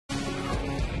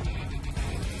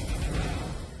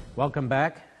Welcome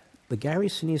back. The Gary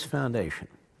Sinise Foundation.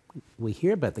 We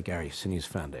hear about the Gary Sinise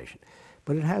Foundation,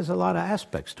 but it has a lot of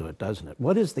aspects to it, doesn't it?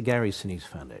 What is the Gary Sinise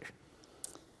Foundation?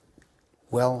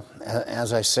 Well,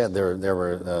 as I said, there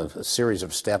were a series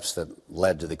of steps that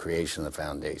led to the creation of the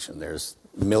foundation. There's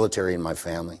military in my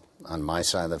family. On my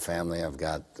side of the family, I've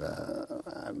got,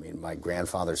 my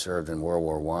grandfather served in World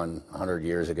War I 100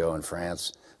 years ago in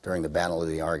France during the Battle of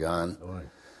the Argonne.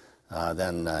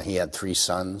 Then he had 3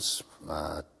 sons.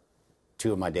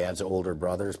 2 of my dad's older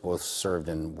brothers both served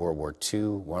in World War II.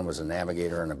 One was a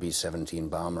navigator on a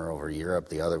B-17 bomber over Europe.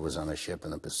 The other was on a ship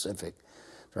in the Pacific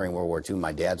during World War II.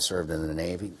 My dad served in the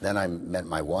Navy. Then I met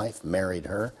my wife, married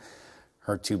her.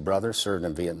 Her 2 brothers served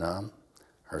in Vietnam.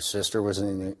 Her sister was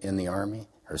in the Army.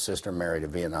 Her sister married a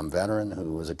Vietnam veteran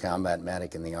who was a combat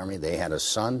medic in the Army. They had a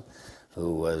son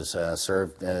who was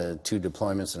served 2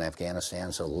 deployments in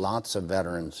Afghanistan. So lots of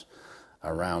veterans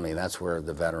around me. That's where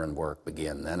the veteran work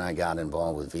began. Then I got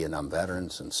involved with Vietnam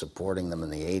veterans and supporting them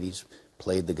in the 80s,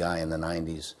 played the guy in the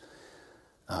 90s.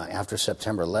 After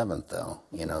September 11th, though,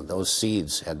 those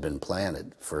seeds had been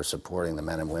planted for supporting the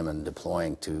men and women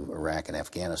deploying to Iraq and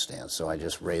Afghanistan. So I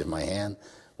just raised my hand,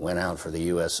 went out for the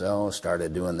USO,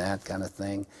 started doing that kind of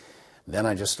thing. Then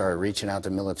I just started reaching out to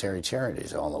military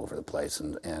charities all over the place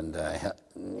and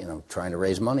trying to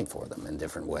raise money for them in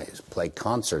different ways. Play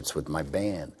concerts with my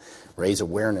band, raise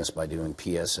awareness by doing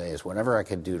PSAs, whatever I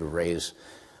could do to raise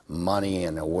money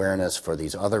and awareness for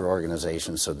these other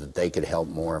organizations so that they could help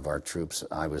more of our troops,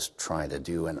 I was trying to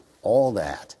do. And all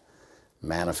that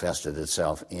manifested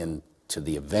itself into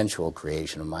the eventual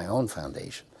creation of my own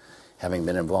foundation. Having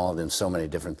been involved in so many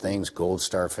different things, Gold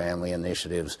Star Family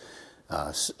initiatives,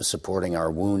 supporting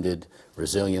our wounded,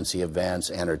 resiliency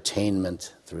events,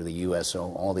 entertainment through the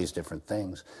USO, all these different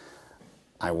things.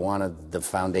 I wanted the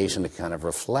foundation to kind of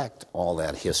reflect all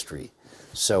that history.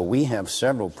 So we have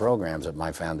several programs at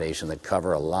my foundation that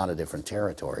cover a lot of different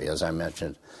territory. As I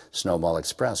mentioned, Snowball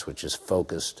Express, which is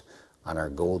focused on our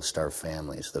Gold Star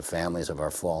families, the families of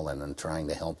our fallen, and trying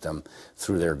to help them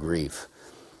through their grief.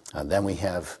 Then we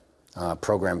have a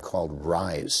program called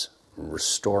RISE,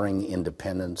 Restoring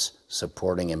Independence,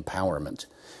 Supporting Empowerment.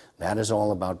 That is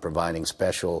all about providing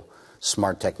special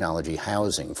smart technology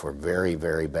housing for very,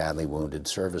 very badly wounded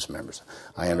service members.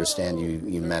 I understand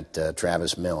you met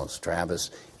Travis Mills. Travis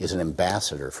is an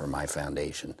ambassador for my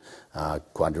foundation.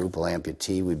 Quadruple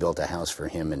amputee, we built a house for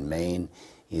him in Maine.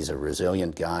 He's a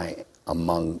resilient guy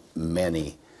among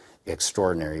many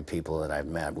extraordinary people that I've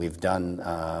met. We've done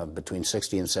between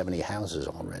 60 and 70 houses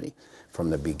already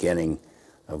from the beginning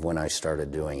of when I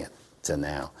started doing it to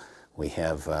now. We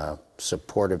have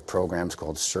supportive programs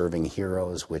called Serving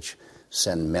Heroes, which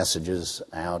send messages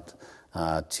out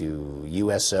to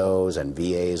USOs and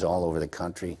VAs all over the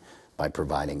country by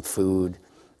providing food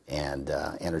and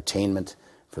entertainment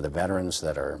for the veterans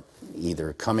that are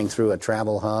either coming through a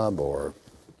travel hub or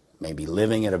maybe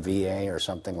living at a VA or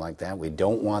something like that. We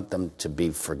don't want them to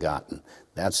be forgotten.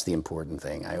 That's the important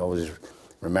thing. I always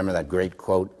remember that great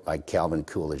quote by Calvin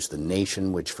Coolidge, "The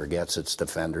nation which forgets its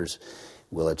defenders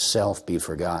will itself be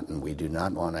forgotten." We do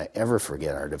not want to ever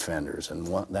forget our defenders. And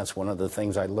that's one of the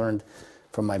things I learned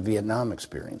from my Vietnam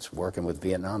experience, working with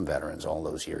Vietnam veterans all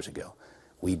those years ago.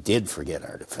 We did forget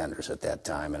our defenders at that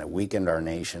time, and it weakened our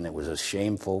nation. It was a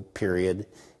shameful period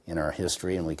in our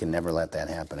history, and we can never let that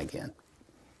happen again.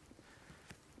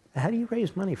 How do you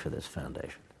raise money for this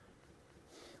foundation?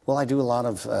 Well, I do a lot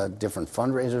of different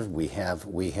fundraisers.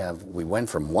 We went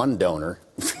from one donor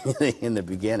in the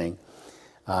beginning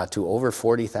to over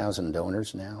 40,000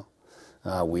 donors now.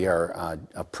 We are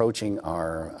approaching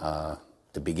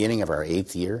the beginning of our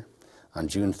 8th year on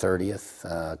June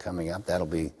 30th coming up. That'll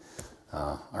be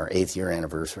our 8th year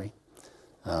anniversary.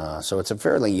 So it's a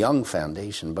fairly young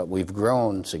foundation, but we've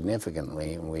grown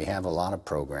significantly, and we have a lot of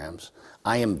programs.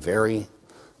 I am very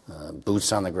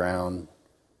boots on the ground,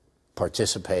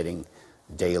 participating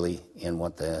daily in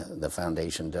what the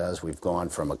foundation does. We've gone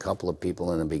from a couple of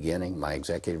people in the beginning, my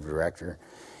executive director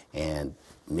and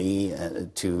me,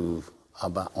 to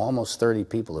about almost 30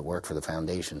 people that work for the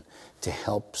foundation to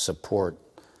help support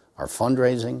our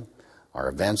fundraising, our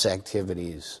events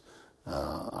activities,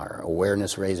 our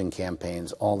awareness raising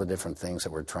campaigns, all the different things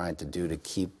that we're trying to do to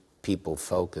keep people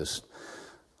focused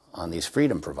on these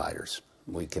freedom providers.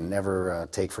 We can never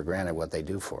take for granted what they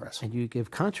do for us. And you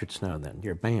give concerts now and then,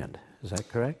 your band, is that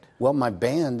correct? Well, my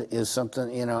band is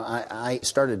something, I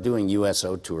started doing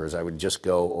USO tours. I would just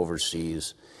go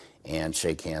overseas and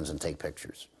shake hands and take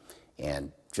pictures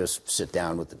and just sit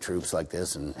down with the troops like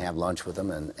this and have lunch with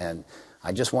them. And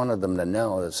I just wanted them to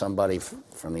know that somebody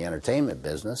from the entertainment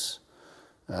business,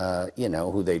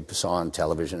 who they saw on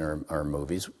television or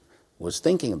movies, was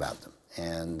thinking about them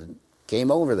and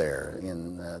came over there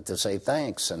to say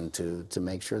thanks and to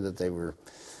make sure that they were,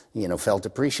 felt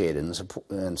appreciated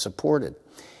and supported.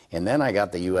 And then I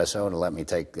got the USO to let me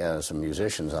take some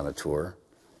musicians on a tour.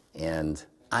 And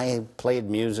I played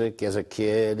music as a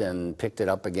kid and picked it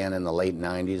up again in the late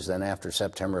 90s. Then after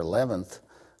September 11th,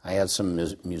 I had some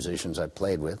musicians I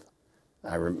played with.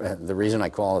 The reason I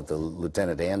call it the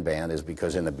Lieutenant Dan Band is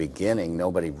because in the beginning,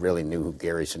 nobody really knew who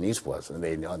Gary Sinise was. And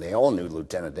they all knew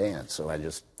Lieutenant Dan, so I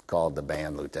just called the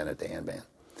band Lieutenant Dan Band.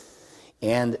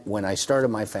 And when I started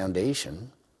my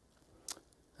foundation,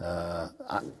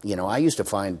 I used to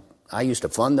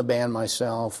fund the band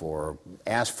myself or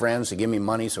ask friends to give me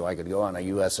money so I could go on a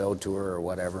USO tour or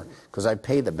whatever, because I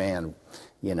pay the band,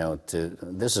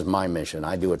 this is my mission.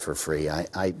 I do it for free.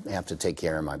 I have to take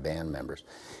care of my band members.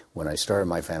 When I started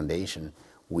my foundation,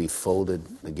 we folded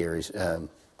the Gary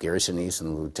Sinise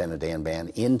and the Lieutenant Dan Band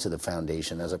into the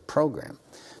foundation as a program.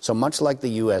 So much like the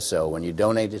USO, when you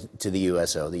donate it to the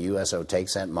USO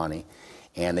takes that money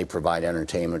and they provide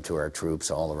entertainment to our troops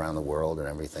all around the world and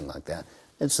everything like that.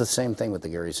 It's the same thing with the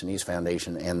Gary Sinise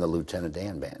Foundation and the Lieutenant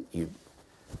Dan Band. You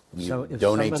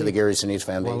donate to the Gary Sinise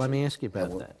Foundation. Well, let me ask you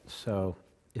about that. So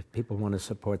if people want to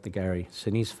support the Gary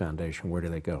Sinise Foundation, where do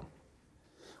they go?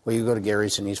 Well, you go to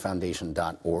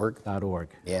GarySiniseFoundation.org. .org.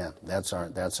 Yeah, that's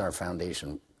our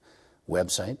foundation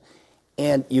website.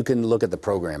 And you can look at the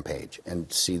program page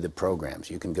and see the programs.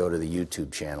 You can go to the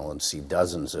YouTube channel and see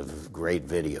dozens of great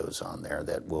videos on there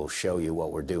that will show you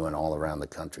what we're doing all around the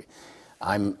country.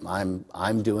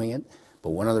 I'm doing it,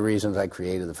 but one of the reasons I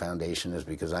created the foundation is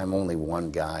because I'm only one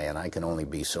guy and I can only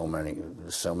be so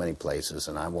many places,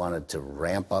 and I wanted to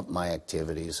ramp up my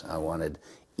activities. I wanted,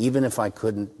 even if I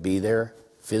couldn't be there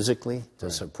physically to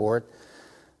support,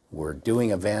 we're doing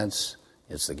events.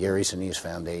 It's the Gary Sinise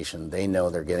Foundation. They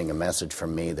know they're getting a message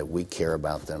from me that we care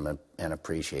about them and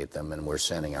appreciate them, and we're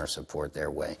sending our support their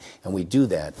way. And we do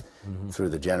that through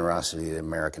the generosity of the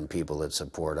American people that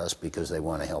support us because they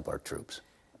want to help our troops.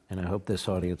 And I hope this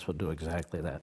audience will do exactly that.